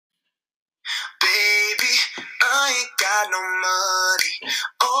got no money,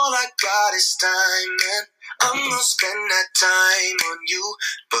 all I got is time, and I'm gonna spend that time on you.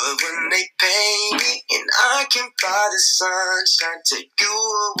 But when they pay me and I can buy the sunshine, take you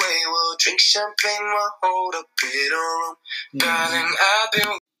away, we'll drink champagne, we'll hold a bit of room. Darling, I've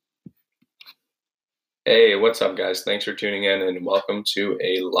been... Hey, what's up, guys? Thanks for tuning in and welcome to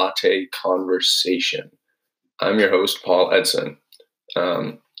a latte conversation. I'm your host, Paul Edson.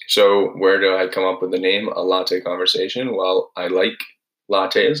 So where do I come up with the name, A Latte Conversation? Well, I like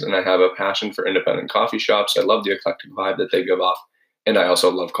lattes and I have a passion for independent coffee shops. I love the eclectic vibe that they give off, and I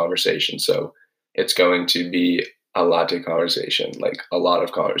also love conversation. So it's going to be a latte conversation, like a lot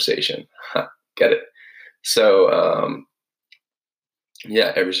of conversation. Get it? So,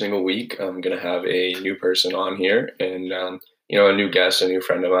 yeah, every single week I'm going to have a new person on here and, a new guest, a new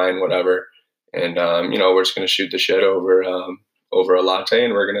friend of mine, whatever. And, we're just going to shoot the shit over a latte,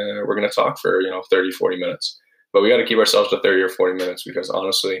 and we're going to talk for, 30, 40 minutes. But we got to keep ourselves to 30 or 40 minutes because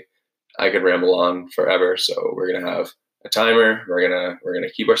honestly, I could ramble on forever. So we're going to have a timer. We're going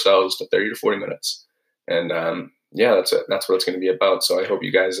to keep ourselves to 30 to 40 minutes. And, that's it. That's what it's going to be about. So I hope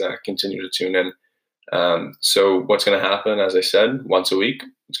you guys continue to tune in. So what's going to happen, as I said, once a week,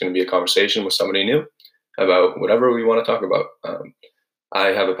 it's going to be a conversation with somebody new about whatever we want to talk about.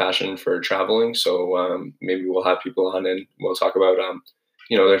 I have a passion for traveling, so maybe we'll have people on and we'll talk about,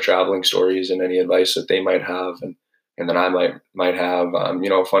 their traveling stories and any advice that they might have. And then I might have,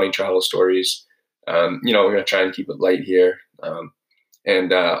 funny travel stories. We're going to try and keep it light here.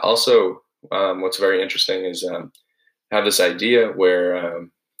 Also, what's very interesting is I have this idea where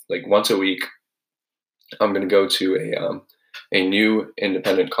once a week, I'm going to go to a new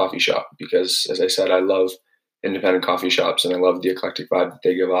independent coffee shop because, as I said, I love independent coffee shops and I love the eclectic vibe that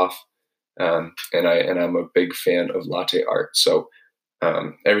they give off. And I'm a big fan of latte art. So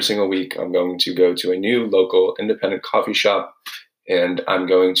every single week, I'm going to go to a new local independent coffee shop, and I'm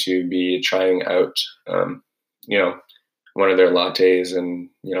going to be trying out, one of their lattes, and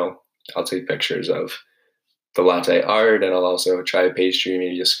I'll take pictures of the latte art, and I'll also try a pastry,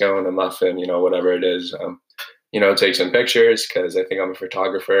 maybe a scone, a muffin, whatever it is. Take some pictures because I think I'm a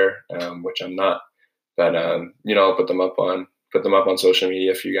photographer, which I'm not. But I'll put them up on social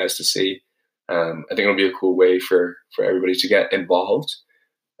media for you guys to see. I think it'll be a cool way for everybody to get involved.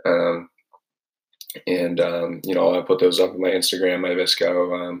 I'll put those up on my Instagram, my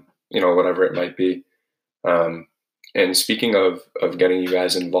Visco, whatever it might be. And speaking of getting you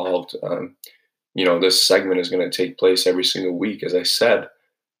guys involved, this segment is going to take place every single week, as I said.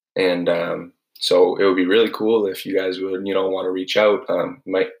 And so it would be really cool if you guys would, want to reach out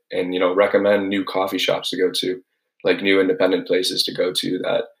recommend new coffee shops to go to, like new independent places to go to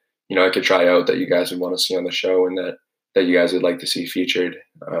that, I could try out that you guys would want to see on the show and that you guys would like to see featured.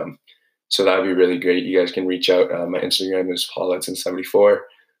 So that would be really great. You guys can reach out. My Instagram is pauletson74.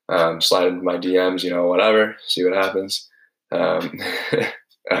 Slide into my DMs, whatever, see what happens. My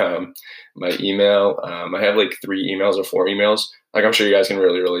email, I have like 3 emails or 4 emails. Like, I'm sure you guys can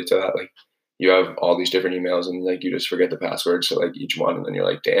really relate to that. Like, you have all these different emails and like you just forget the password. So like each one, and then you're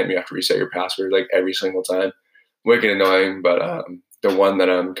like, damn, you have to reset your password like every single time. Wicked annoying. But the one that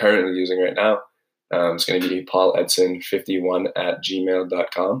I'm currently using right now is going to be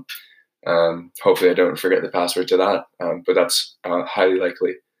pauledson51@gmail.com. Hopefully I don't forget the password to that, but that's highly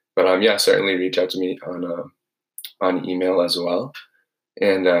likely. But certainly reach out to me on email as well.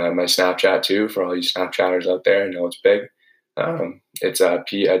 And my Snapchat too, for all you Snapchatters out there. I know it's big. It's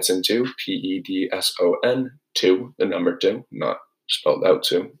pedson2, PEDSON 2, the number 2, not spelled out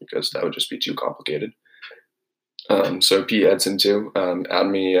 2 because that would just be too complicated. So pedson2, add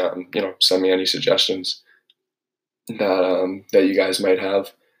me, send me any suggestions that you guys might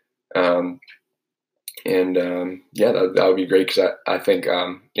have. That would be great because I think,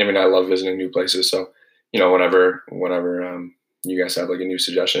 I love visiting new places. So, whenever you guys have like a new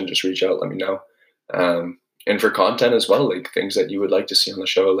suggestion, just reach out, let me know. And for content as well, like things that you would like to see on the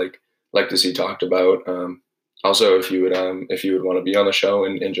show, like to see talked about. Also, if you would want to be on the show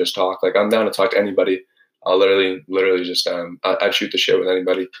and just talk, like I'm down to talk to anybody. I'll literally just, I'd shoot the shit with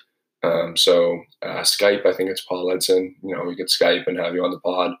anybody. Skype, I think it's Paul Edson, we could Skype and have you on the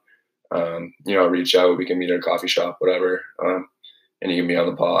pod. Reach out, we can meet at a coffee shop, whatever. And you can be on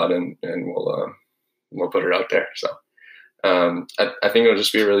the pod and we'll put it out there. So, I think it'll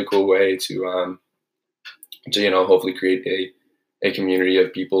just be a really cool way to hopefully create a community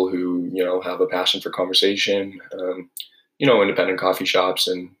of people who, have a passion for conversation, independent coffee shops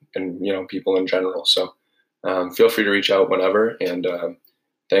and people in general. So, feel free to reach out whenever. And,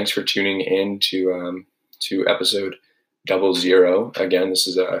 thanks for tuning in to episode 00. Again, this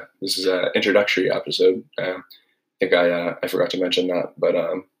is a introductory episode. think I forgot to mention that, but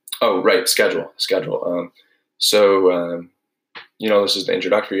oh right, schedule. So this is the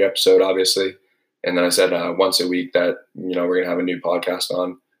introductory episode, obviously, and then I said once a week that we're gonna have a new podcast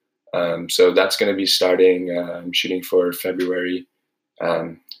on. So that's gonna be starting. I'm shooting for February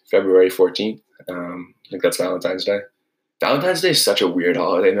 14th. I think that's Valentine's Day. Valentine's Day is such a weird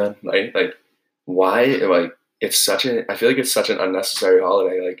holiday, man. Right? Like, why? Like, I feel like it's such an unnecessary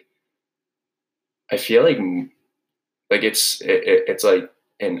holiday. Like, I feel like it's like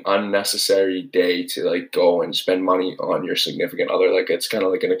an unnecessary day to like go and spend money on your significant other. Like, it's kind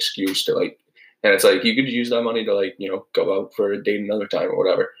of like an excuse to like, and it's like you could use that money to like go out for a date another time or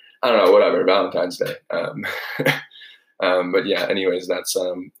whatever. I don't know, whatever. Valentine's Day. But yeah. Anyways, that's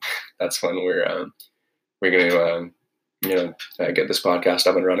when we're gonna get this podcast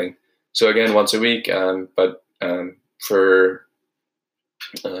up and running. So again, once a week. But for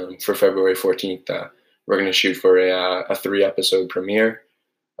February 14th, we're going to shoot for a 3-episode premiere,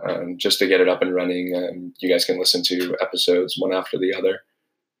 just to get it up and running. You guys can listen to episodes one after the other,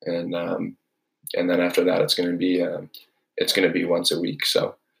 and then after that, it's going to be once a week.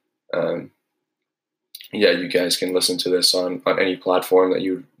 So you guys can listen to this on any platform that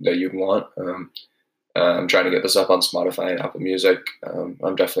you'd want. I'm trying to get this up on Spotify and Apple Music.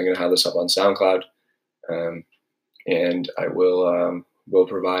 I'm definitely going to have this up on SoundCloud, and I will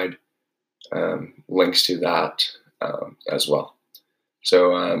provide links to that as well.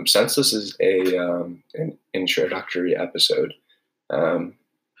 So since this is an introductory episode,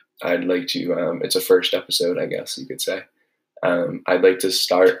 I'd like to. It's a first episode, I guess you could say. I'd like to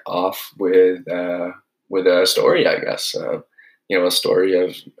start off with a story, I guess. A story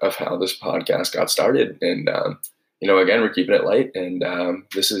of how this podcast got started, and again, we're keeping it light, and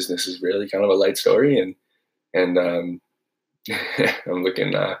this is really kind of a light story, and I'm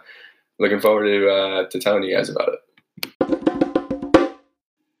looking forward to telling you guys about it.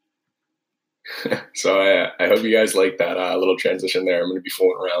 So I hope you guys like that little transition there. I'm going to be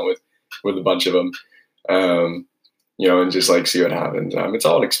fooling around with a bunch of them, and just like see what happens. It's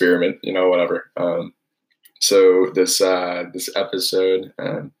all an experiment, whatever. So this episode,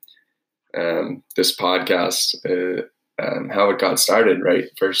 this podcast, how it got started, right?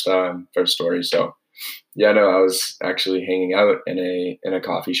 First story. So I was actually hanging out in a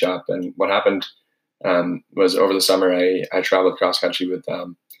coffee shop, and what happened was over the summer I traveled cross country with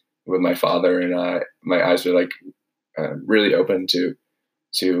my father, and my eyes were like really open to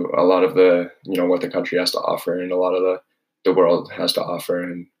a lot of the what the country has to offer, and a lot of the world has to offer,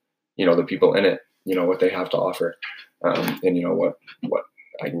 and the people in it, what they have to offer, and what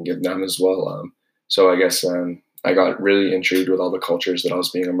I can give them as well. So I guess I got really intrigued with all the cultures that I was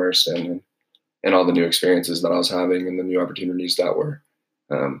being immersed in, and all the new experiences that I was having, and the new opportunities that were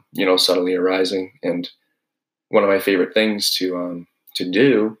suddenly arising. And one of my favorite things to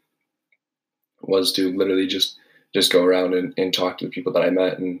do was to literally just go around and talk to the people that I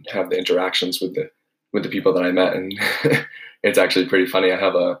met, and have the interactions with the people that I met. And it's actually pretty funny. I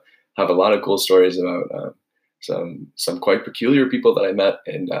have a lot of cool stories about some quite peculiar people that I met,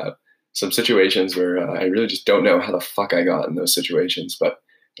 and some situations where I really just don't know how the fuck I got in those situations, but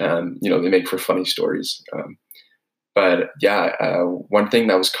they make for funny stories. But one thing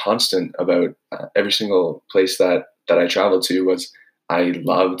that was constant about every single place that I traveled to was I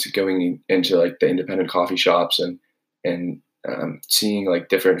loved going into like the independent coffee shops and seeing like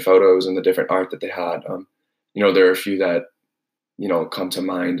different photos and the different art that they had. There are a few that come to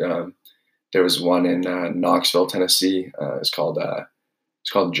mind. There was one in Knoxville, Tennessee. It's called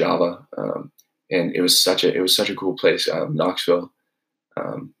Java, and it was such a cool place. Knoxville.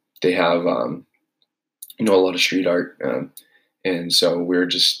 They have a lot of street art, and so we were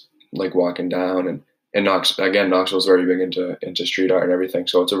just like walking down, and Knoxville's very big into street art and everything.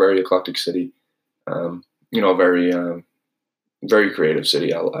 So it's a very eclectic city, very very creative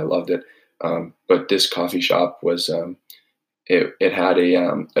city. I loved it. But this coffee shop was it had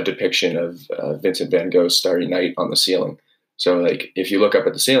a depiction of Vincent van Gogh's Starry Night on the ceiling. So like if you look up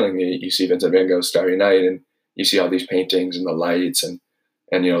at the ceiling, you see Vincent van Gogh's Starry Night, and you see all these paintings and the lights, and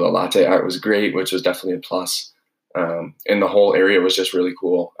the latte art was great, which was definitely a plus. And the whole area was just really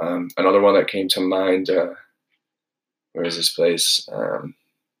cool. Another one that came to mind, where is this place?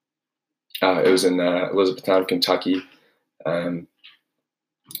 It was in Elizabethtown, Kentucky.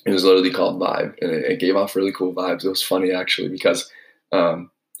 It was literally called Vibe, and it gave off really cool vibes. It was funny actually, because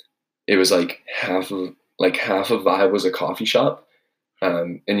it was like half of Vibe was a coffee shop,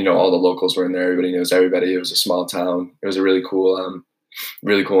 and all the locals were in there. Everybody knows everybody. It was a small town. It was a really cool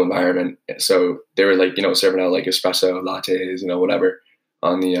environment. So they were like serving out like espresso lattes, whatever.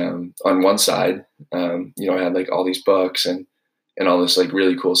 on one side, I had like all these books and all this like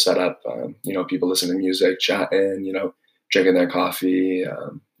really cool setup. People listening to music, chatting, drinking their coffee,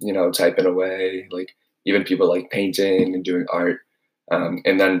 typing away, like even people like painting and doing art.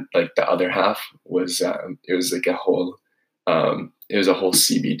 And then like the other half was it was like it was a whole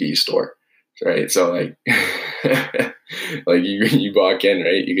CBD store, right? So like like you walk in,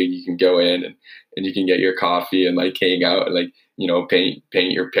 right? You can go in and you can get your coffee and like hang out and like paint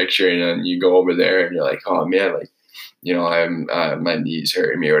your picture, and then you go over there and you're like, oh man, like I'm my knees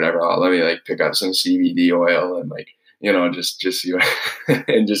hurting me or whatever. Oh, let me like pick up some CBD oil and like just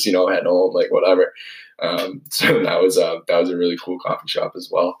and just head home, like whatever. So that was a really cool coffee shop as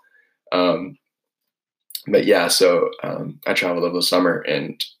well. But yeah, so I traveled over the summer,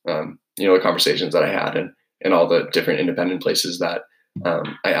 and the conversations that I had and all the different independent places that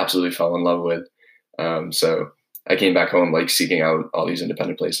I absolutely fell in love with. So I came back home like seeking out all these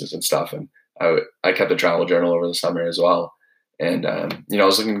independent places and stuff, and I kept a travel journal over the summer as well. And I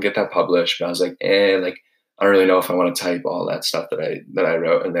was looking to get that published, but I was like, like I don't really know if I want to type all that stuff that I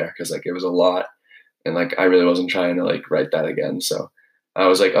wrote in there, because like it was a lot, and like I really wasn't trying to like write that again. So I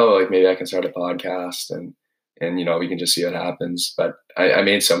was like, oh, like maybe I can start a podcast and we can just see what happens. But I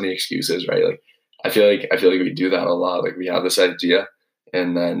made so many excuses, right? Like I feel like we do that a lot. Like we have this idea,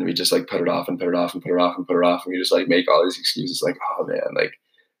 and then we just like put it off and put it off and put it off and put it off, and we just like make all these excuses, like, oh man, like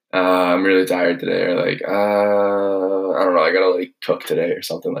I'm really tired today, or like I don't know, I gotta like cook today or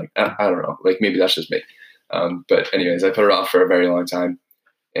something. Like I don't know, like maybe that's just me. But anyways, I put it off for a very long time,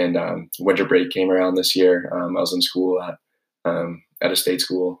 and winter break came around this year. I was in school at a state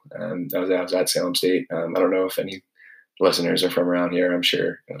school. I was at Salem State. I don't know if any listeners are from around here. I'm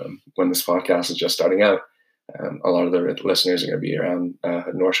sure when this podcast is just starting out, a lot of the listeners are going to be around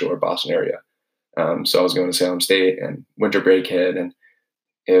North Shore, Boston area. So I was going to Salem State, and winter break hit, and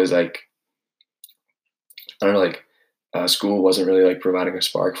it was like, I don't know, like school wasn't really like providing a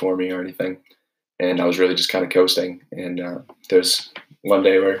spark for me or anything. And I was really just kind of coasting. And there's one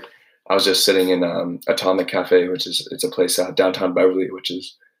day where I was just sitting in Atomic Cafe, it's a place downtown Beverly, which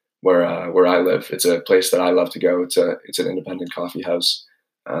is where I live. It's a place that I love to go. It's an independent coffee house.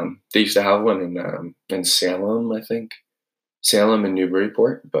 They used to have one in Salem, I think, Salem and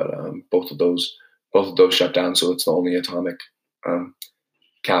Newburyport, but both of those shut down. So it's the only Atomic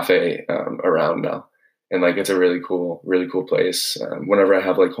cafe around now, and like it's a really cool place. Whenever I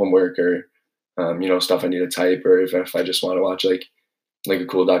have like homework or stuff I need to type, or if I just want to watch like a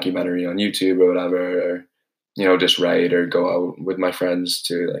cool documentary on YouTube or whatever, or just write or go out with my friends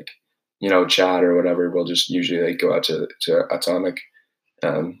to like chat or whatever, we'll just usually like go out to Atomic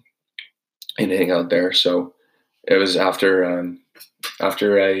and hang out there. So it was after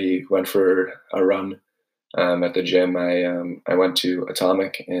I went for a run at the gym, I went to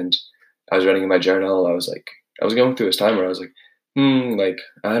Atomic, and I was writing in my journal. I was going through this time where I was like, like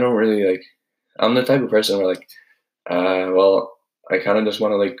I don't really like. I'm the type of person where like, well, I kind of just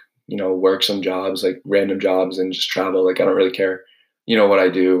want to like work some jobs, like random jobs, and just travel. Like I don't really care, what I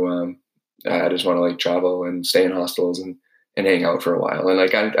do. I just want to like travel and stay in hostels and hang out for a while. And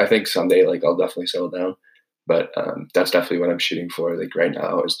like I think someday like I'll definitely settle down. But that's definitely what I'm shooting for. Like right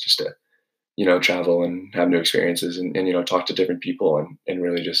now is just to travel and have new experiences and talk to different people and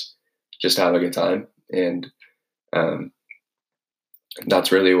really just have a good time. And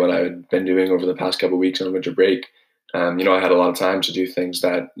that's really what I've been doing over the past couple of weeks on winter break. I had a lot of time to do things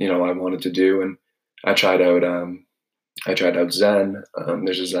that I wanted to do, and I tried out Zen.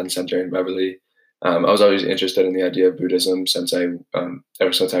 There's a Zen center in Beverly. I was always interested in the idea of Buddhism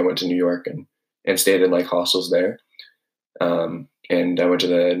ever since I went to New York and stayed in like hostels there. And I went to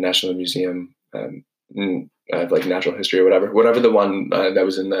the National Museum of like Natural History or whatever the one that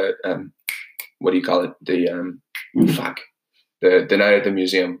was in the what do you call it? The Night at the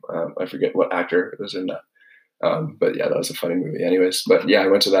Museum. I forget what actor was in that. But yeah, that was a funny movie. Anyways, but yeah, I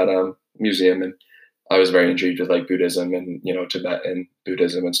went to that museum, and I was very intrigued with like Buddhism and Tibetan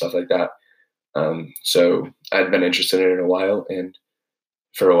Buddhism and stuff like that. So I'd been interested in it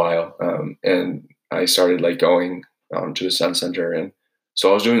for a while, and I started like going to the Sun Center, and so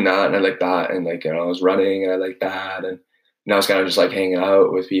I was doing that, and I liked that, and like I was running, and I liked that, and I was kind of just like hanging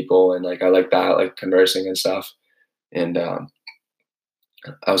out with people, and like I liked that, like conversing and stuff, and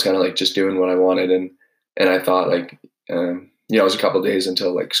I was kind of like just doing what I wanted, and I thought like it was a couple of days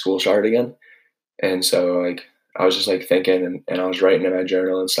until like school started again, and so like I was just like thinking, and I was writing in my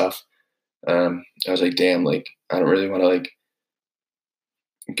journal and stuff. I was like, damn, like I don't really want to like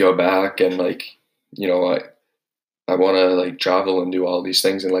go back and like I want to like travel and do all these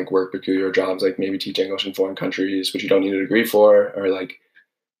things and like work peculiar jobs, like maybe teach English in foreign countries, which you don't need a degree for, or like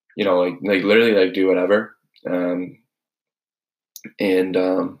like literally like do whatever. And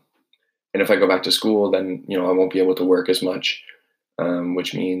if I go back to school, then I won't be able to work as much,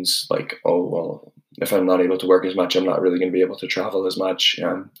 which means like, oh well, if I'm not able to work as much, I'm not really going to be able to travel as much,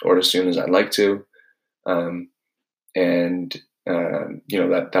 or as soon as I'd like to, um, and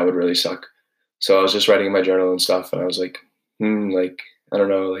that would really suck. So I was just writing in my journal and stuff, and I was like, like I don't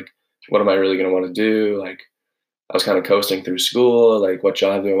know, like what am I really going to want to do? Like I was kind of coasting through school, like what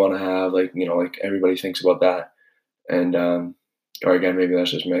job do I want to have? Like like everybody thinks about that, and or again, maybe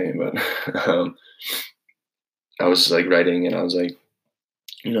that's just me, but I was like writing, and I was like,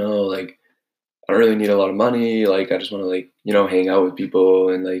 like I don't really need a lot of money. Like I just want to like hang out with people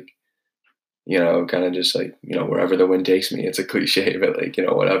and like kind of just like wherever the wind takes me. It's a cliche, but like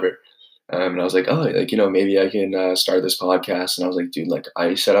whatever. And I was like, oh, like maybe I can start this podcast. And I was like, dude, like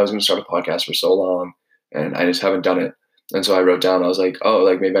I said I was going to start a podcast for so long, and I just haven't done it. And so I wrote down, I was like, oh,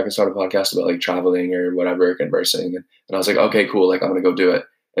 like maybe I can start a podcast about like traveling or whatever, conversing. And I was like, okay, cool. Like I'm gonna go do it.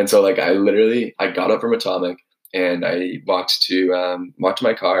 And so like I got up from Atomic, and I walked to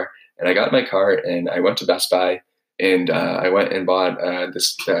my car, and I got in my car, and I went to Best Buy, and I went and bought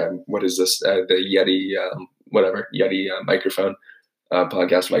this what is this the Yeti whatever Yeti microphone,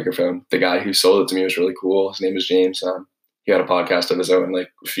 podcast microphone. The guy who sold it to me was really cool. His name is James. He had a podcast of his own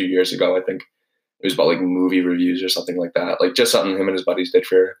like a few years ago. I think it was about like movie reviews or something like that. Like just something him and his buddies did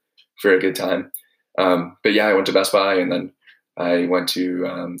for a good time. But yeah, I went to Best Buy, and then I went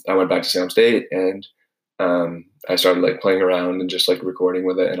back to Salem State, and I started like playing around and just like recording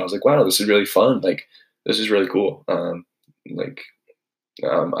with it. And I was like, wow, this is really fun. Like this is really cool. I'd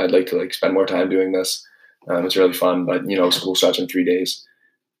like to like spend more time doing this. It's really fun, but school starts in 3 days.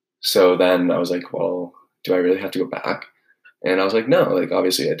 So then I was like, well, do I really have to go back? And I was like, no, like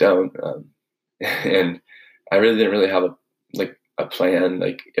obviously I don't. And I really didn't really have a plan.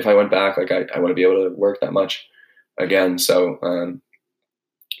 Like if I went back, like I want to be able to work that much again. So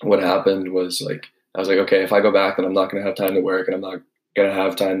what happened was like I was like, okay, if I go back, then I'm not going to have time to work, and I'm not going to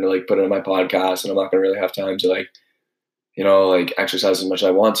have time to like put in my podcast, and I'm not going to really have time to like like exercise as much as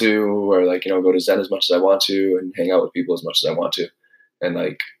I want to, or like go to Zen as much as I want to, and hang out with people as much as I want to. And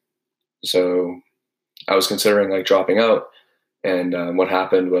like so I was considering like dropping out. And what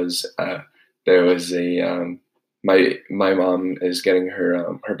happened was there was my mom is getting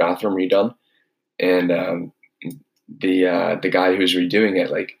her bathroom redone, and the guy who's redoing it,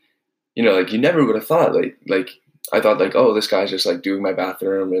 like like you never would have thought like I thought like, oh, this guy's just like doing my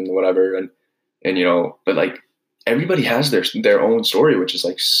bathroom and whatever, and but like everybody has their own story, which is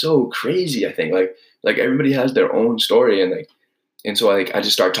like so crazy. I think like everybody has their own story, and like and so like I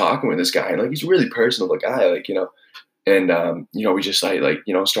just start talking with this guy, and like he's a really personable guy, like and we just like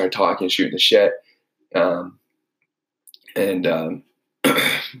started talking, shooting the shit, um, and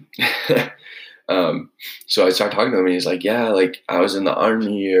so I started talking to him, and he's like, yeah, like I was in the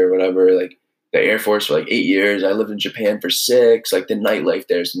army or whatever, like the Air Force for like 8 years. I lived in Japan for 6. Like the nightlife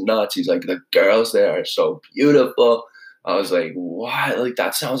there is nuts. He's like, the girls there are so beautiful. I was like, what? Like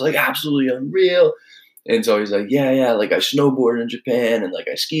that sounds like absolutely unreal. And so he's like, yeah, like I snowboarded in Japan, and like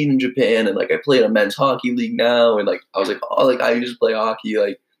I skied in Japan, and like I played a men's hockey league now. And like I was like, oh, like I used to play hockey,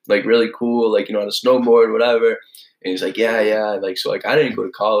 like really cool, like on a snowboard, whatever. And he's like, yeah, like so like I didn't go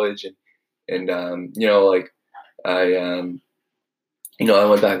to college, and like I I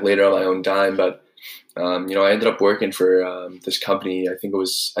went back later on my own dime, but I ended up working for this company. I think it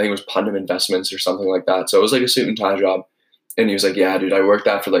was Putnam Investments or something like that. So it was like a suit and tie job. And he was like, yeah, dude, I worked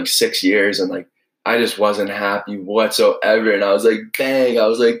that for like 6 years, and like I just wasn't happy whatsoever. And I was like, dang, I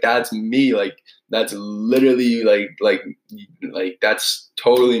was like, that's me. Like that's literally like that's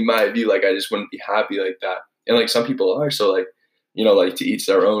totally my view. Like I just wouldn't be happy like that. And like some people are. So like, like to each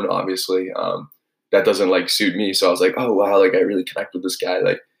their own, obviously. That doesn't like suit me. So I was like, oh wow, like I really connect with this guy,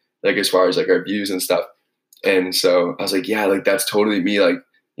 like as far as like our views and stuff. And so I was like, yeah, like that's totally me. Like,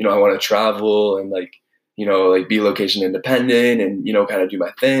 I want to travel and like, like be location independent and, kind of do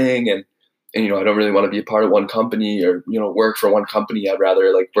my thing. And I don't really want to be a part of one company or, work for one company. I'd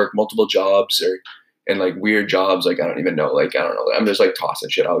rather like work multiple jobs and like weird jobs. Like, I don't even know. Like, I don't know. I'm just like tossing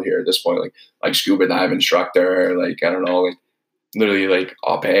shit out here at this point. Like scuba dive instructor, like, I don't know, like literally like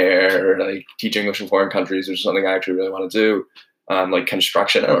au pair, or like teach English in foreign countries, which is something I actually really want to do. Like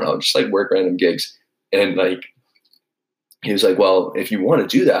construction, I don't know, just like work random gigs. And like, he was like, well, if you want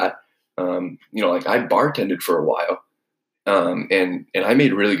to do that, like I bartended for a while. And I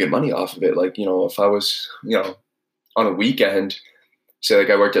made really good money off of it. Like, if I was, on a weekend, say like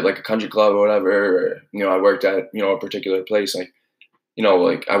I worked at like a country club or whatever, or, I worked at, a particular place, like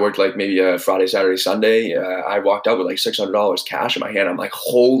like I worked like maybe a Friday, Saturday, Sunday. I walked out with like $600 cash in my hand. I'm like,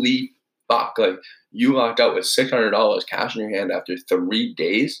 holy fuck! Like you walked out with $600 cash in your hand after 3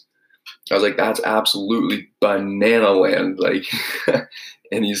 days. I was like, that's absolutely banana land. Like,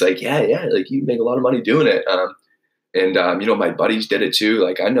 and he's like, yeah, like you make a lot of money doing it. My buddies did it too.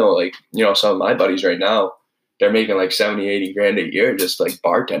 Like I know, like, some of my buddies right now, they're making like 70, 80 grand a year just like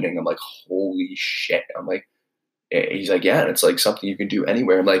bartending. I'm like, holy shit. I'm like, he's like, yeah, and it's like something you can do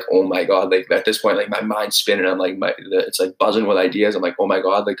anywhere. I'm like, oh my God. Like at this point, like my mind's spinning. I'm like, it's like buzzing with ideas. I'm like, oh my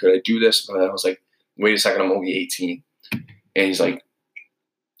God, like, could I do this? But I was like, wait a second, I'm only 18. And he's like,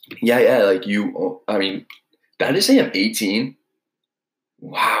 yeah, like did I just say I'm 18?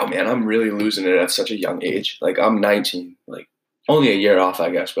 Wow, man, I'm really losing it at such a young age. Like I'm 19, like only a year off, I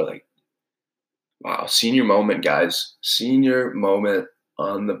guess, but like, wow, senior moment, guys. Senior moment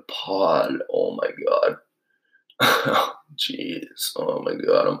on the pod. Oh my God. Jeez. Oh my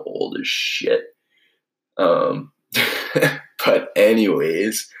God, I'm old as shit. But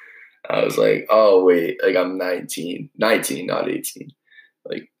anyways, I was like, oh wait, like I'm 19, not 18.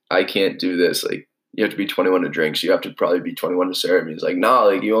 Like I can't do this. Like you have to be 21 to drink, so you have to probably be 21 to serve. And he's like, no,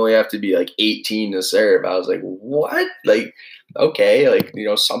 like you only have to be like 18 to serve. I was like, what? Like, okay, like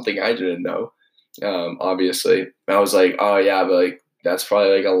something I didn't know. Obviously, I was like, oh yeah, but like that's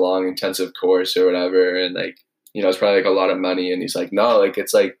probably like a long intensive course or whatever, and like it's probably like a lot of money. And he's like, no, like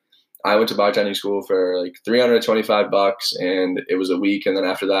it's like I went to bartending school for like $325, and it was a week, and then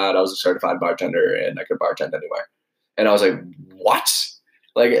after that, I was a certified bartender, and I could bartend anywhere. And I was like, what?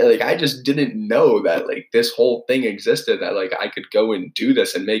 Like I just didn't know that like this whole thing existed, that like I could go and do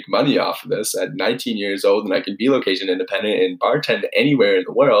this and make money off of this at 19 years old, and I could be location independent and bartend anywhere in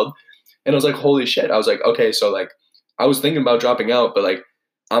the world. And I was like, holy shit. I was like, okay, so like I was thinking about dropping out, but like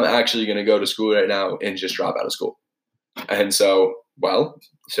I'm actually going to go to school right now and just drop out of school. And so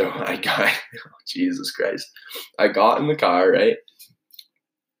I got, Jesus Christ, I got in the car, right?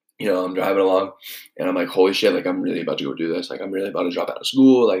 I'm driving along and I'm like, holy shit, like I'm really about to go do this. Like I'm really about to drop out of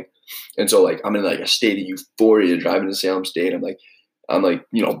school. Like, and so like, I'm in like a state of euphoria driving to Salem State. I'm like,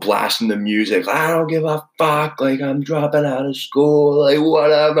 blasting the music. I don't give a fuck. Like I'm dropping out of school, like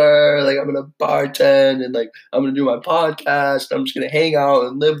whatever. Like I'm going to bartend and like, I'm going to do my podcast. I'm just going to hang out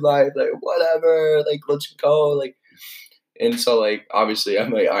and live life. Like whatever, like, let's go. Like, and so like, obviously I'm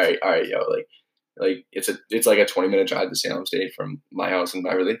like, all right, yo, like it's like a 20-minute drive to Salem State from my house in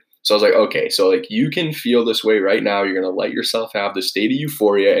Beverly. So I was like, okay, so like you can feel this way right now. You're gonna let yourself have the state of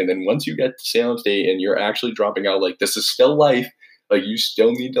euphoria, and then once you get to Salem State and you're actually dropping out, like this is still life. Like you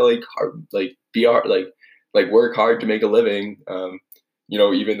still need to be hard, like work hard to make a living.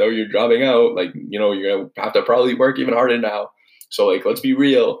 Even though you're dropping out, like you're gonna have to probably work even harder now. So like let's be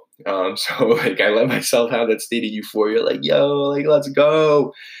real. So like I let myself have that state of euphoria, like yo, like let's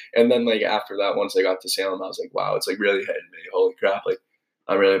go. And then like after that, once I got to Salem, I was like, wow, it's like really hitting me. Holy crap, like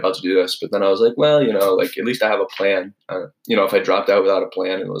I'm really about to do this. But then I was like, well, like at least I have a plan. If I dropped out without a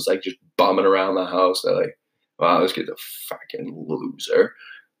plan and was like just bumming around the house, I like, wow, this kid's a fucking loser.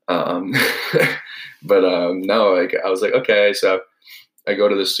 But no, like I was like, okay, so I go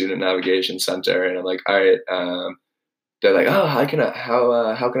to the student navigation center and I'm like, all right, they're like, oh, how can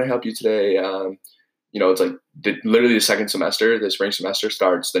I help you today? It's like literally the second semester, the spring semester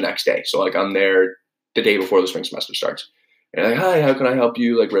starts the next day. So like I'm there the day before the spring semester starts. And like, hi, how can I help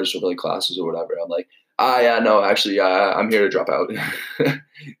you like register for like classes or whatever? I'm like, yeah, no, actually, I'm here to drop out.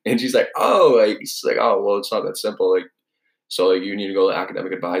 And she's like, oh, well, it's not that simple. Like, so like you need to go to the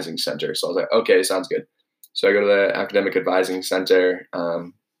academic advising center. So I was like, okay, sounds good. So I go to the academic advising center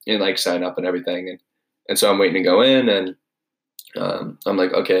and like sign up and everything. And so I'm waiting to go in, and I'm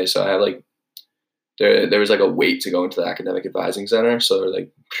like, okay, so I have like, there was like a wait to go into the academic advising center. So there was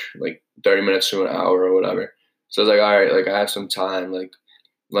like 30 minutes to an hour or whatever. So I was like, all right, like I have some time. Like,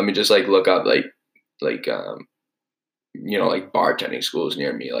 let me just like look up like bartending schools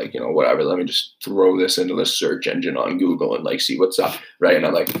near me, like, whatever. Let me just throw this into the search engine on Google and like see what's up. Right. And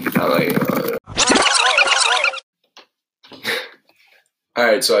I'm like, all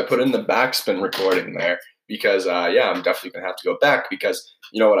right. So I put in the backspin recording there because, I'm definitely going to have to go back because,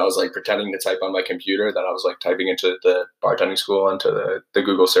 when I was like pretending to type on my computer that I was like typing into the bartending school onto the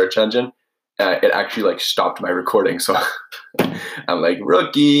Google search engine, it actually like stopped my recording. So I'm like,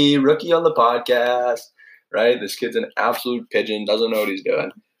 rookie on the podcast, right? This kid's an absolute pigeon, doesn't know what he's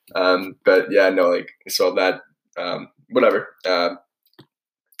doing. But yeah, no, like, so that, whatever, I'm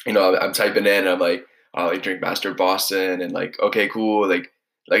typing in, I'm like, I'll like drink Master Boston and like, okay, cool. Like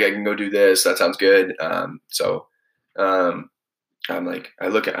I can go do this. That sounds good. I'm like, I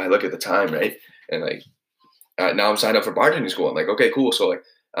look at the time, right? And like, now I'm signed up for bartending school. I'm like, okay, cool. So like,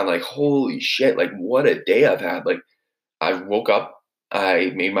 I'm like, holy shit, like what a day I've had. Like I woke up,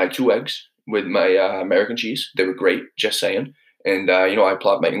 I made my 2 eggs with my American cheese. They were great, just saying. And I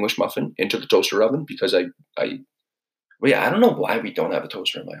plopped my English muffin into the toaster oven because well, yeah, I don't know why we don't have a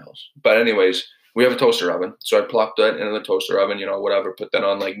toaster in my house. But anyways, we have a toaster oven. So I plopped that into the toaster oven, whatever, put that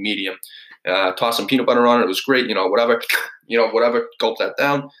on like medium. Tossed some peanut butter on it. It was great, whatever, whatever, gulped that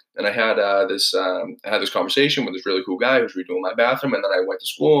down. And I had this conversation with this really cool guy who was redoing my bathroom. And then I went to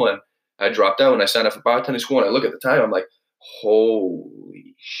school and I dropped out and I signed up for bartending school. And I look at the time, I'm like,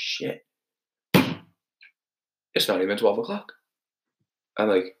 holy shit. It's not even 12 o'clock. I'm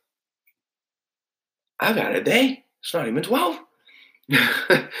like, I've had a day. It's not even 12.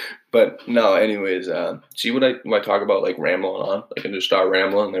 But no, anyways, see when I talk about like rambling on, I can just start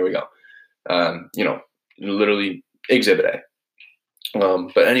rambling. There we go. Literally exhibit A.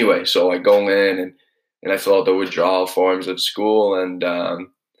 But anyway, so I go in and I fill out the withdrawal forms of school and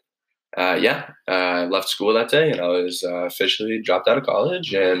I left school that day and I was officially dropped out of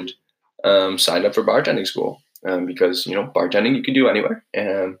college and signed up for bartending school because, bartending you can do anywhere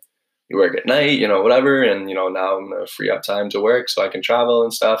and you work at night, whatever. And, now I'm going to free up time to work so I can travel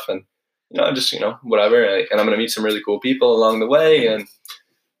and stuff and, just, whatever. And I'm going to meet some really cool people along the way. And,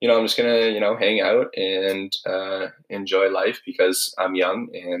 I'm just going to, hang out and enjoy life because I'm young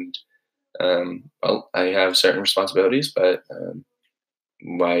and, I have certain responsibilities, but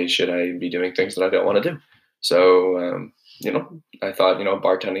why should I be doing things that I don't want to do? So, I thought,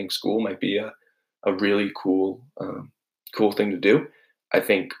 bartending school might be a really cool thing to do. I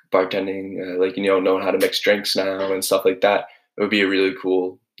think bartending, knowing how to mix drinks now and stuff like that, it would be a really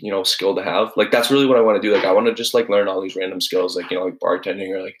cool, skill to have. Like, that's really what I want to do. Like, I want to just like learn all these random skills, like, like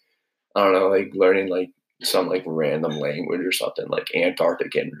bartending or like, I don't know, like learning like some like random language or something like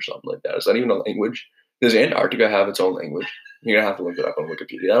Antarctican or something like that. Is that even a language? Does Antarctica have its own language? You're gonna have to look it up on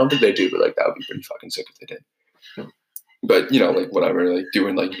Wikipedia. I don't think they do, but like that would be pretty fucking sick if they did. But like whatever, like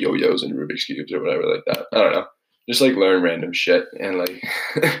doing like yo-yos and Rubik's cubes or whatever like that. I don't know. Just like learn random shit and like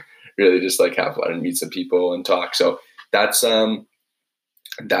really just like have fun and meet some people and talk. So that's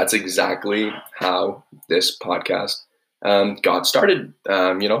exactly how this podcast got started.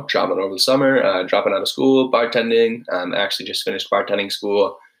 Traveling over the summer, dropping out of school, bartending. I actually just finished bartending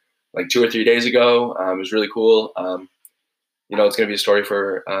school like 2 or 3 days ago. It was really cool. It's going to be a story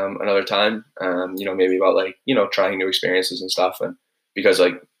for another time, maybe about like, trying new experiences and stuff. And because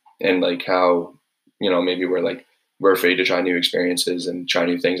like, and like how, maybe we're afraid to try new experiences and try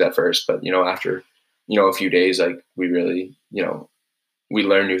new things at first. But, after, a few days, like we really, we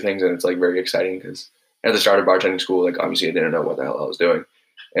learn new things and it's like very exciting because at the start of bartending school, like obviously I didn't know what the hell I was doing.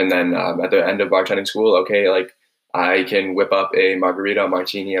 And then at the end of bartending school, okay, like I can whip up a margarita,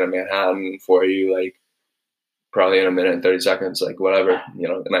 martini, and a Manhattan for you, like, probably in a minute and 30 seconds, like whatever,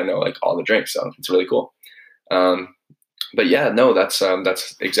 and I know like all the drinks. So it's really cool. But yeah, no, that's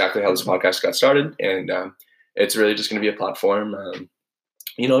exactly how this podcast got started. And it's really just going to be a platform,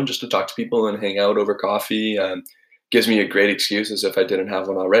 just to talk to people and hang out over coffee. Gives me a great excuse, as if I didn't have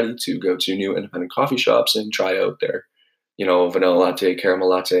one already, to go to new independent coffee shops and try out their, vanilla latte, caramel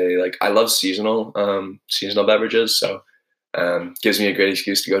latte. Like I love seasonal beverages. So gives me a great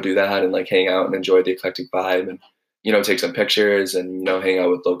excuse to go do that and like hang out and enjoy the eclectic vibe and, take some pictures and, hang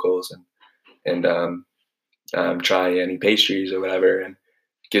out with locals and try any pastries or whatever. And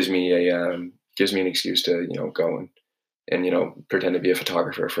gives me an excuse to, go and pretend to be a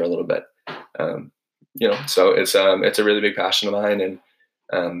photographer for a little bit. So it's a really big passion of mine and,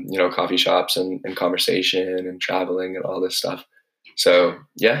 coffee shops and conversation and traveling and all this stuff. So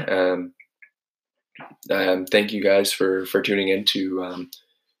yeah, thank you guys for tuning in to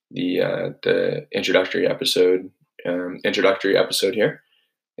the introductory episode here,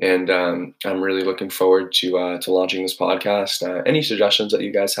 and I'm really looking forward to launching this podcast. Any suggestions that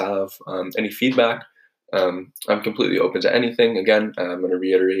you guys have, any feedback, I'm completely open to anything. Again, I'm going to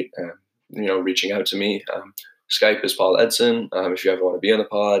reiterate, reaching out to me. Skype is Paul Edson. If you ever want to be on the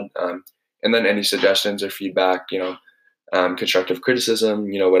pod, and then any suggestions or feedback, constructive criticism,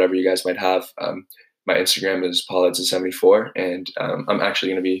 whatever you guys might have. My Instagram is pauledson74, and I'm actually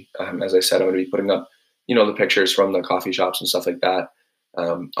going to be, as I said, I'm going to be putting up, the pictures from the coffee shops and stuff like that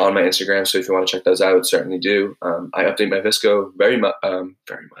on my Instagram. So if you want to check those out, certainly do. I update my VSCO very much.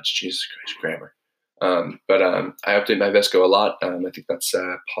 Jesus Christ, grammar. But I update my VSCO a lot. I think that's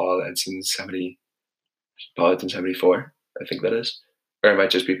Paul Edson 74. I think that is, or it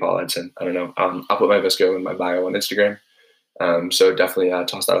might just be Paul Edson. I don't know. I'll put my VSCO in my bio on Instagram. So definitely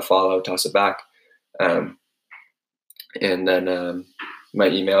toss that a follow, toss it back. And then, my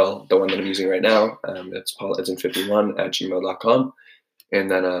email, the one that I'm using right now, it's pauledson51@gmail.com. And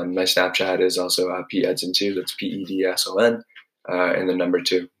then my Snapchat is also pedson2. That's PEDSON, and the number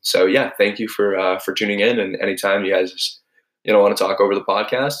 2. So yeah, thank you for tuning in. And anytime you guys want to talk over the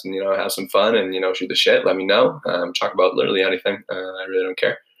podcast and have some fun and shoot the shit, let me know. Talk about literally anything. I really don't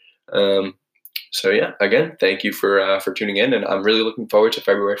care. So yeah, again, thank you for tuning in, and I'm really looking forward to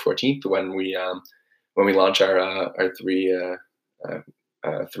February 14th when we launch our three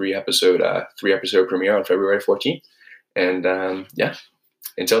episode premiere on February 14th. And yeah,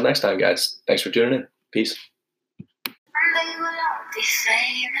 until next time, guys. Thanks for tuning in. Peace. They will all be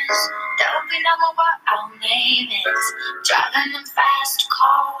famous. They'll be knowing what our name is. Driving them fast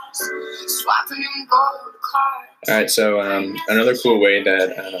cars, swapping them gold cars. All right. So another cool way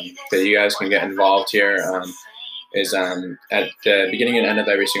that you guys can get involved here is at the beginning and end of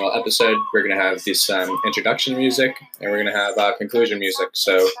every single episode, we're gonna have this introduction music, and we're gonna have conclusion music.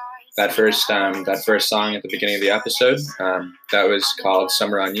 So that first song at the beginning of the episode, that was called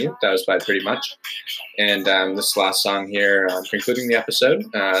 "Summer on You." That was by Pretty Much. And this last song here, concluding the episode,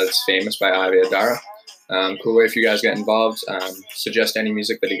 it's "Famous" by Ivy Adara. Cool way for you guys to get involved. Suggest any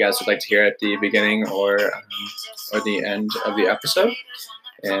music that you guys would like to hear at the beginning or the end of the episode,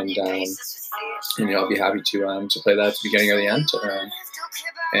 and I'll be happy to play that at the beginning or the end.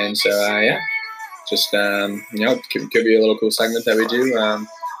 And so yeah, just could be a little cool segment that we do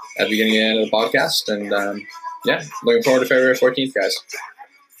at the beginning and end of the podcast. And yeah, looking forward to February 14th, guys.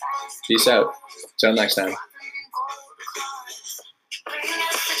 Peace out. Till next time.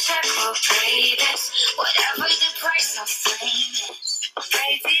 Whatever